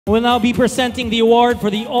will now be presenting the award for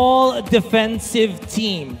the all-defensive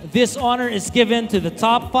team. This honor is given to the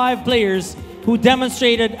top 5 players who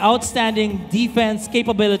demonstrated outstanding defense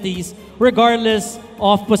capabilities regardless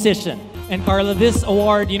of position. And Carla, this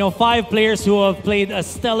award, 5 players who have played a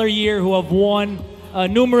stellar year, who have won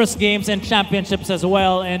numerous games and championships as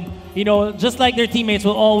well. And, just like their teammates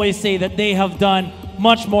will always say that they have done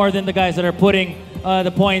much more than the guys that are putting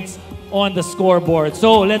the points on the scoreboard.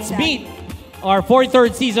 So let's meet our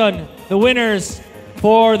 43rd season. The winners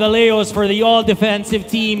for the Leos for the all-defensive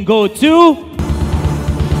team go to...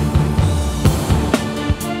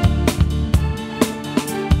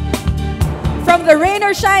 From the Rain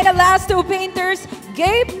or Shine Elasto Painters,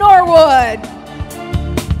 Gabe Norwood.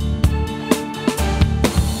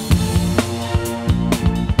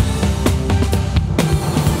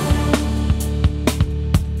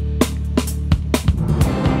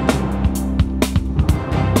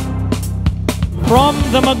 From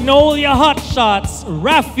the Magnolia Hotshots,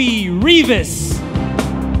 Rafi Reavis.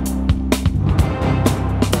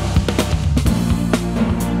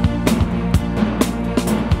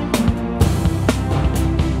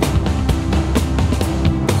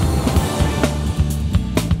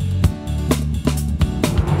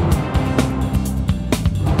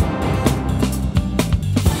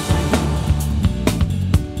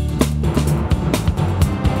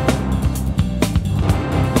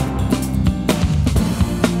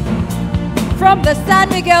 From the San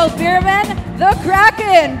Miguel Beermen, the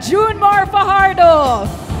Kraken, Junmar Fajardo.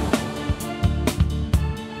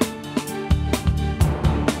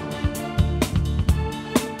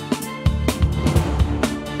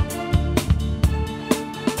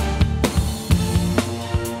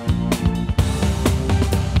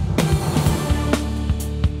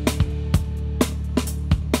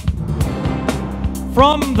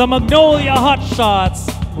 From the Magnolia Hotshots,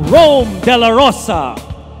 Dela Rosa.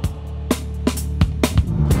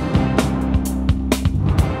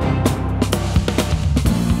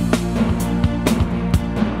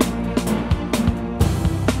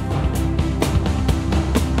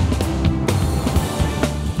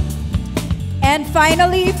 And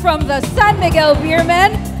finally, from the San Miguel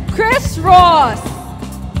Beermen, Chris Ross.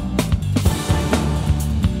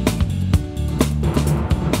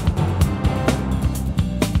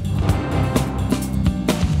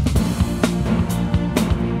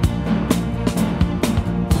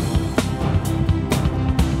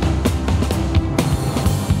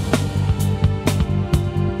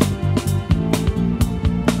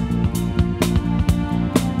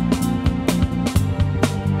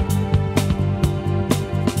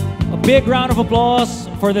 Big round of applause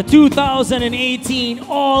for the 2018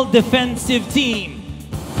 all-defensive team.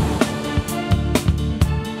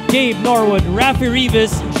 Gabe Norwood, Rafi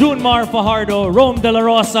Reavis, Junmar Fajardo, dela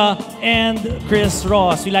Rosa, and Chris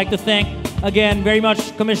Ross. We'd like to thank again very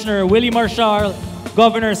much Commissioner Willie Marshall,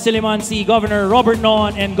 Governor Silimansi, Governor Robert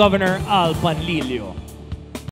Non, and Governor Al Panlilio.